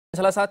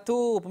Salah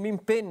satu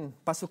pemimpin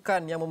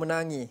pasukan yang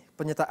memenangi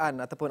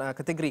penyertaan ataupun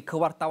kategori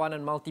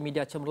kewartawanan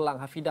multimedia cemerlang,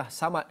 Hafida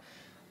Samat,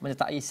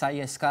 menyertai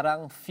saya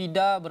sekarang.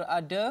 Fida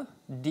berada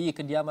di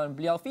kediaman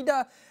beliau.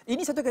 Fida,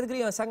 ini satu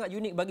kategori yang sangat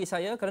unik bagi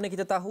saya kerana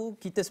kita tahu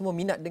kita semua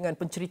minat dengan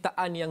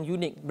penceritaan yang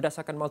unik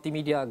berdasarkan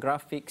multimedia,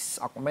 graphics,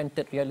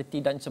 augmented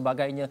reality dan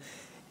sebagainya.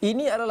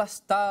 Ini adalah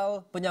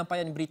style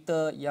penyampaian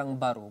berita yang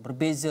baru,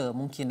 berbeza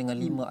mungkin dengan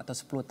 5 atau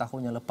 10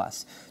 tahun yang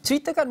lepas.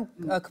 Ceritakan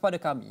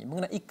kepada kami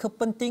mengenai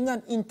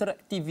kepentingan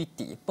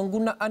interaktiviti,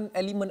 penggunaan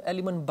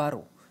elemen-elemen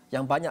baru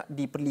yang banyak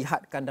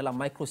diperlihatkan dalam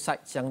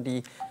microsites yang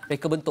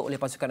direka bentuk oleh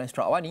pasukan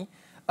Astro AWANI.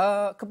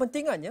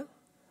 Kepentingannya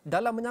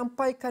dalam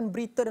menyampaikan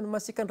berita dan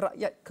memastikan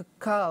rakyat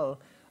kekal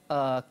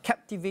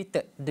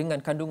captivated dengan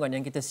kandungan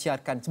yang kita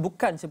siarkan,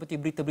 bukan seperti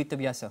berita-berita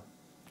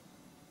biasa.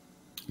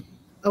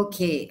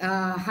 Okay,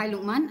 hi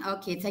Luqman.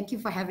 Okay, thank you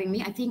for having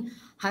me. I think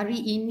hari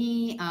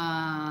ini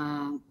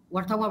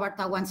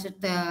wartawan-wartawan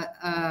serta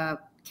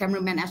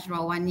cameraman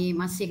Astro AWANI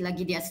masih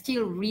lagi, they are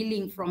still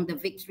reeling from the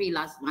victory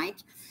last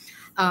night.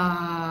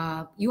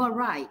 You are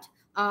right.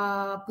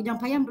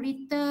 Penyampaian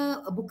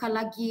berita bukan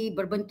lagi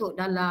berbentuk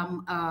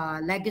dalam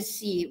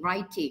legacy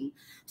writing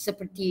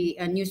seperti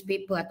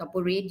newspaper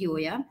ataupun radio,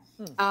 ya.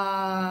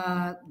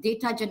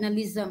 Data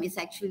journalism is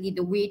actually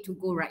the way to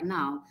go right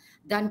now.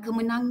 Dan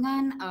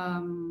kemenangan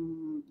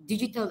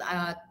digital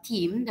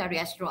team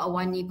dari Astro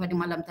AWANI pada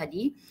malam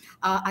tadi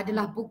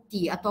adalah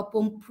bukti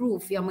ataupun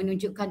proof yang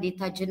menunjukkan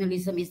data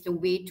journalism is the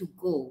way to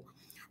go.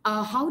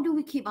 How do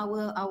we keep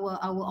our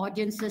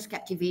audiences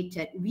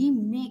captivated? We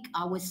make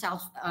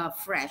ourselves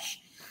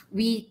fresh.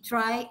 We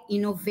try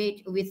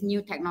innovate with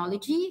new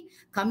technology.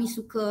 Kami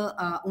suka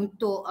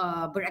untuk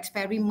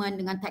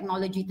bereksperimen dengan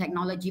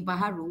teknologi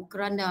baru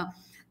kerana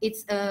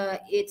it's a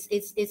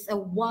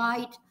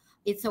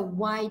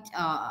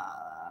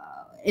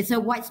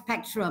wide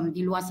spectrum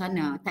di luar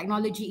sana.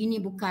 Teknologi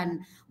ini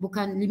bukan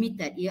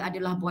limited, ia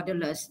adalah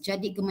borderless.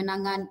 Jadi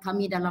kemenangan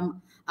kami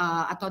dalam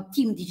atau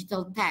tim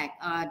digital tech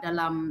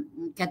dalam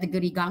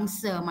kategori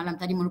gangsa malam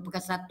tadi merupakan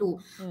satu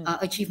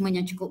achievement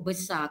yang cukup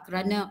besar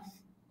kerana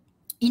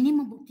ini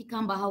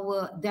membuktikan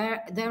bahawa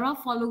there are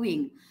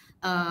following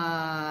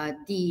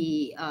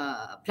di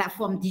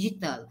platform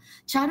digital.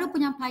 Cara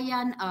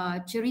penyampaian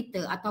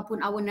cerita ataupun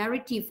our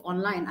narrative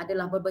online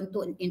adalah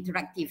berbentuk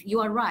interaktif.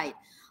 You are right.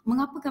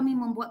 Mengapa kami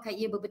membuatkan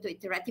ia berbentuk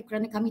interaktif?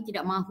 Kerana kami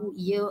tidak mahu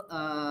ia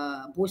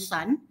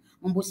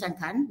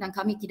membosankan dan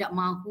kami tidak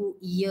mahu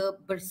ia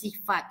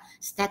bersifat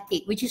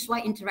static, which is why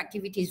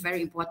interactivity is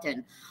very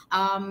important.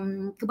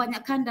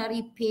 Kebanyakan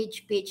dari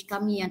page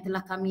kami yang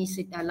telah kami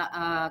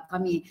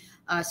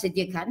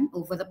sediakan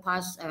over the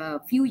past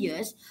few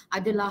years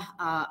adalah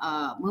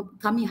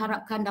kami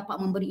harapkan dapat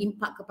memberi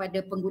impak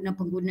kepada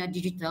pengguna-pengguna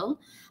digital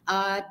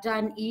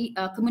dan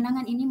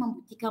kemenangan ini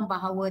membuktikan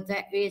bahawa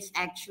there is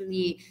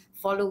actually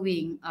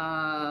following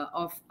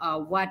of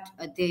what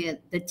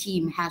the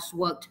team has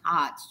worked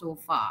hard so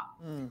far.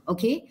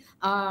 Okay,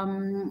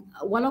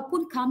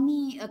 walaupun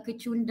kami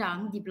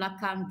kecundang di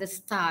belakang The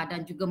Star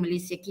dan juga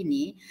Malaysia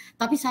kini,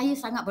 tapi saya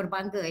sangat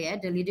berbangga, ya,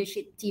 the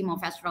leadership team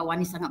of Astro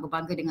AWANI sangat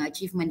berbangga dengan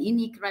achievement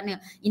ini kerana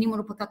ini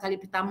merupakan kali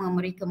pertama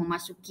mereka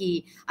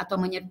memasuki atau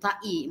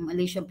menyertai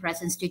Malaysian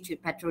Press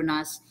Institute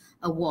Petronas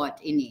Award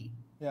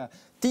ini. Ya,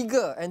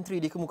 3 entry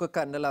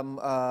dikemukakan dalam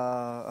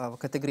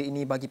kategori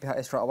ini bagi pihak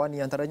Astro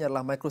AWANI. Antaranya adalah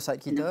microsite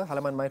kita,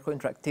 halaman mikro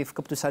interaktif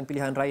Keputusan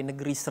Pilihan Raya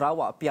Negeri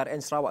Sarawak, PRN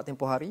Sarawak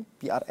tempoh hari,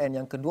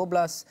 PRN yang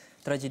ke-12,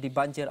 tragedi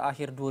banjir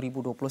akhir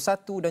 2021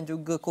 dan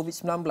juga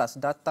COVID-19,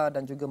 data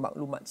dan juga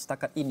maklumat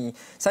setakat ini.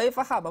 Saya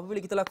faham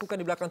apabila kita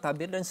lakukan di belakang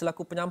tabir dan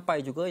selaku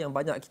penyampai juga yang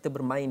banyak kita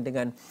bermain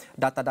dengan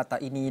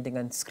data-data ini,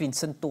 dengan skrin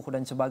sentuh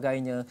dan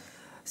sebagainya.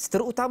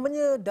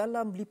 Terutamanya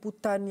dalam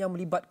liputan yang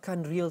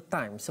melibatkan real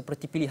time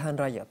seperti pilihan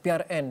raya,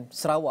 PRN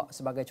Sarawak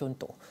sebagai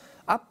contoh.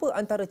 Apa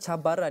antara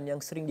cabaran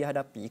yang sering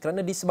dihadapi? Kerana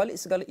di sebalik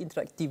segala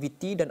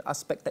interaktiviti dan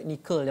aspek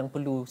teknikal yang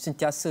perlu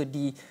sentiasa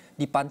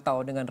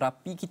dipantau dengan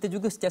rapi, kita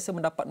juga sentiasa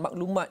mendapat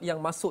maklumat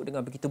yang masuk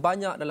dengan begitu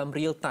banyak dalam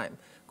real time.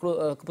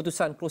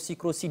 Keputusan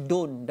kerusi-kerusi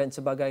don dan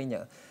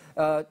sebagainya.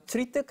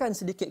 Ceritakan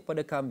sedikit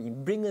kepada kami,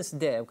 bring us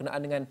there berkenaan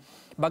dengan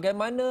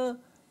bagaimana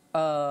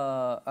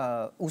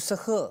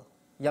usaha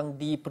yang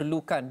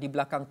diperlukan di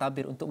belakang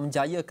tabir untuk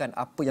menjayakan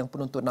apa yang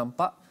penonton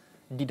nampak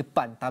di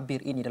depan tabir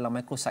ini dalam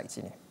microsites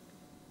ini.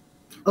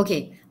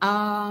 Okay,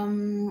 a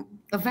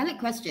valid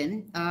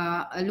question.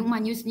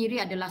 Luqman, you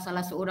sendiri adalah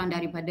salah seorang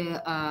daripada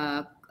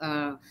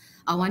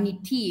AWANI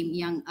team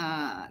yang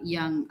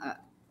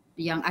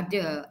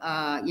ada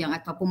yang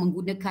ataupun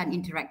menggunakan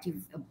interactive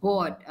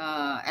board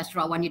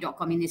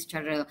astroawani.com ini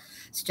secara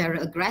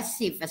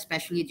agresif,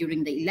 especially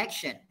during the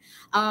election.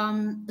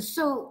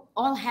 So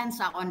all hands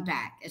are on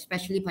deck,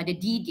 especially pada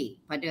D-Day,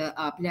 pada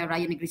Pilihan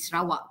Raya Negeri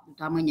Sarawak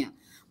utamanya.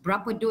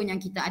 Berapa don yang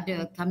kita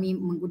ada, kami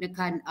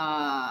menggunakan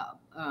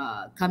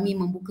kami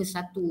membuka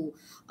satu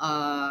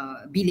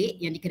bilik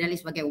yang dikenali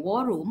sebagai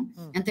war room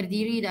yang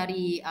terdiri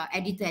dari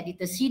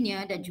editor-editor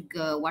senior dan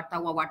juga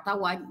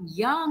wartawan-wartawan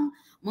yang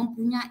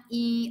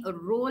mempunyai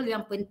role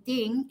yang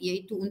penting,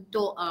 iaitu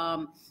untuk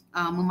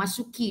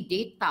memasuki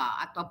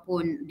data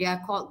ataupun they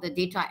are called the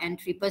data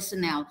entry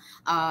personnel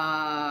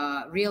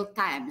real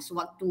time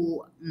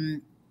sewaktu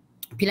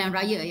pilihan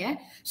raya, ya.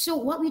 So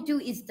what we do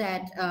is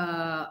that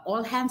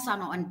all hands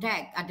are on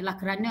deck adalah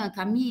kerana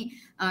kami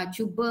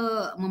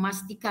cuba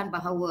memastikan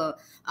bahawa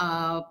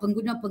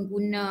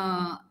pengguna-pengguna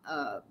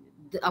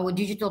our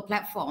digital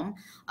platform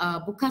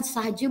bukan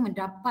sahaja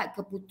mendapat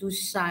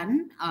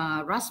keputusan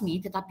rasmi,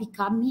 tetapi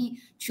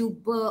kami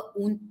cuba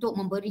untuk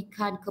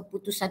memberikan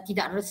keputusan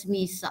tidak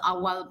rasmi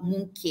seawal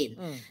mungkin.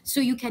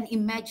 So you can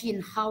imagine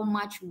how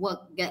much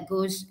work that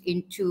goes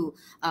into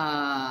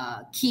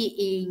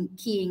keying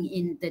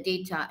in the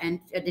data and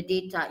the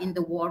data in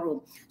the war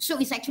room. So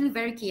it's actually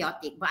very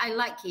chaotic, but I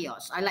like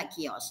chaos.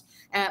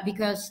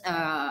 Because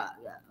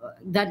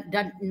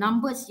dan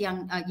numbers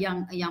yang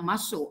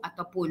masuk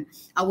ataupun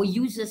our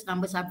users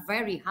numbers are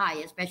very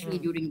high,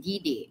 especially during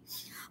D-Day.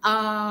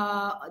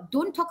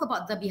 Don't talk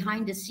about the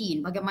behind the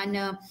scene,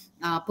 bagaimana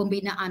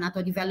pembinaan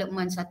atau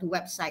development satu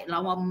website,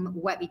 laman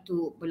web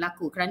itu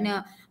berlaku,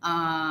 kerana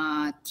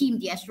team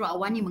di Astro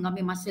AWANI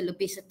mengambil masa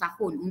lebih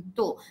setahun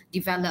untuk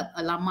develop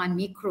laman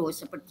mikro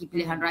seperti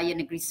Pilihan Raya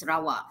Negeri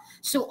Sarawak.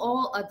 So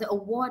all the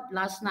award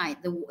last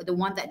night, the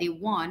one that they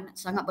won,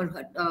 sangat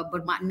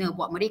bermakna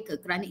buat mereka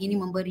kerana ini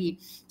memberi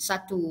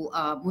satu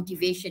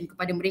motivation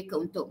kepada mereka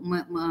untuk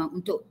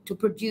to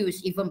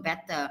produce even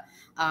better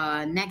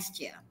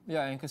next year.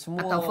 Ya, yang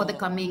kesemua atau for the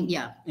coming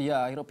year.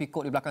 Ya, hiruk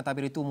pikuk di belakang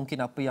tabir itu mungkin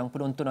apa yang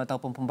penonton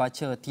ataupun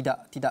pembaca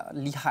tidak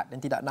lihat dan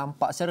tidak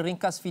nampak. Secara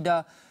ringkas,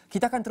 Fida,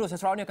 kita akan terus,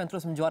 Astro AWANI akan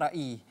terus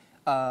menjuarai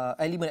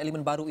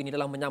elemen-elemen baru ini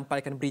dalam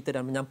menyampaikan berita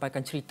dan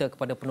menyampaikan cerita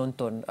kepada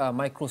penonton.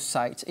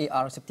 Microsites,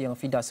 AR seperti yang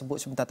Fida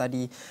sebut sebentar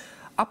tadi.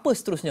 Apa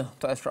seterusnya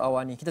untuk Astro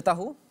AWANI? Kita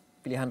tahu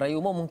pilihan raya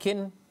umum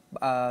mungkin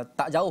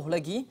tak jauh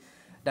lagi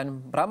dan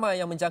ramai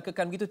yang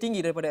menjangkakan begitu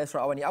tinggi daripada Astro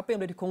AWANI. Apa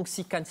yang boleh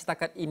dikongsikan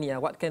setakat ini?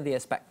 What can they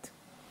expect?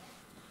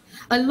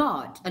 A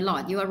lot.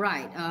 You are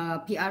right.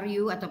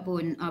 PRU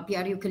ataupun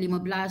PRU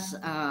ke-15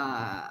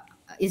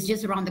 is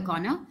just around the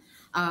corner.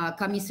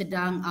 Kami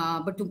sedang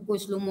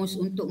bertungkus lumus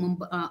untuk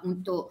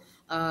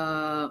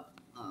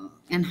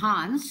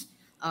enhance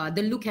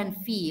the look and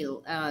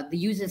feel, the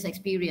user's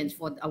experience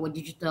for our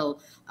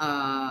digital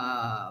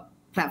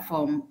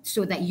platform,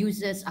 so that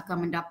users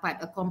akan mendapat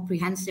a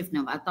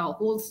comprehensiveness atau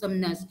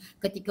wholesomeness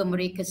ketika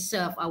mereka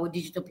serve our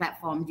digital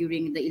platform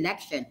during the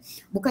election.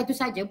 Bukan itu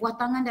saja,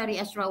 buatangan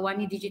dari Astro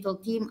AWANI Digital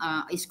Team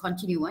is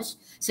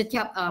continuous.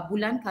 Setiap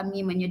bulan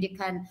kami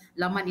menyediakan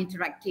laman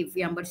interaktif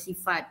yang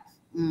bersifat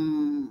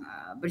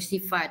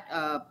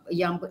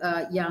yang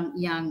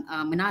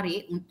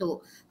menarik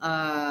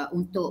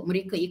untuk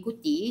mereka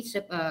ikuti.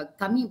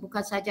 Kami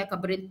bukan saja akan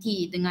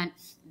berhenti dengan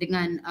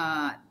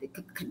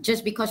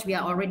just because we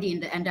are already in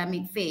the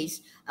endemic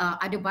phase.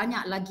 Ada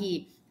banyak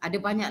lagi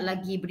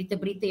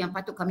berita-berita yang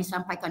patut kami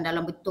sampaikan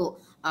dalam bentuk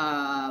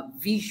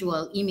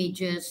visual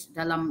images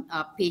dalam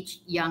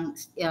page yang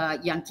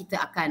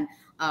kita akan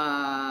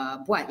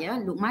buat, ya,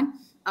 Luqman.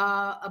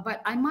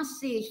 But I must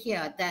say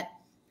here that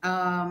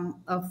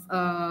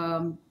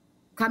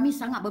kami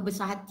sangat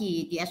berbesar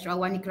hati di Astro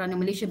AWANI kerana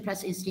Malaysian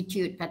Press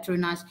Institute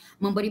Petronas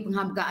memberi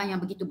penghargaan yang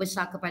begitu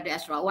besar kepada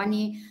Astro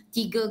AWANI.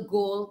 3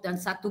 gold dan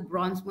 1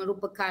 bronze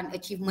merupakan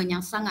achievement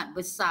yang sangat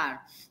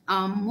besar.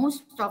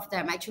 Most of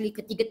them, actually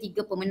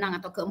ketiga-tiga pemenang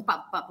atau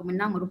keempat-empat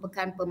pemenang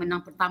merupakan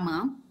pemenang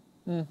pertama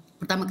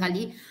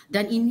kali,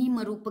 dan ini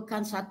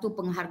merupakan satu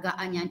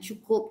penghargaan yang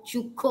cukup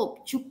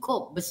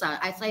besar.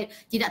 Saya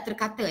tidak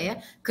terkata,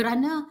 ya,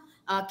 kerana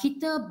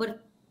kita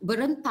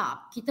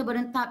berentap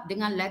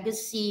dengan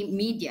legacy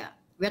media.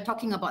 We are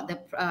talking about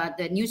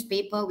the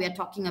newspaper, we are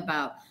talking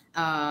about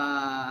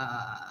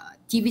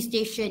TV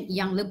station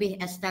yang lebih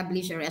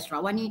established dari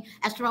Astro AWANI.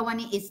 Astro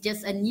AWANI is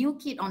just a new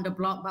kid on the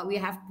block, but we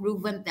have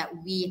proven that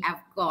we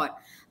have got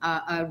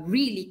a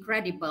really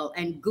credible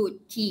and good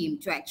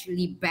team to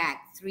actually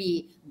back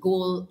 3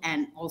 gold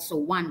and also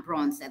 1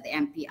 bronze at the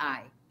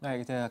MPI.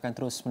 Baik, kita akan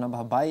terus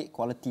menambah baik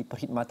kualiti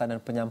perkhidmatan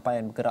dan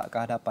penyampaian bergerak ke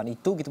hadapan.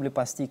 Itu kita boleh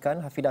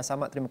pastikan. Hafida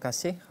Samat, terima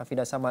kasih.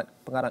 Hafida Samat,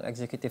 Pengarang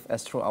Eksekutif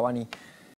Astro AWANI.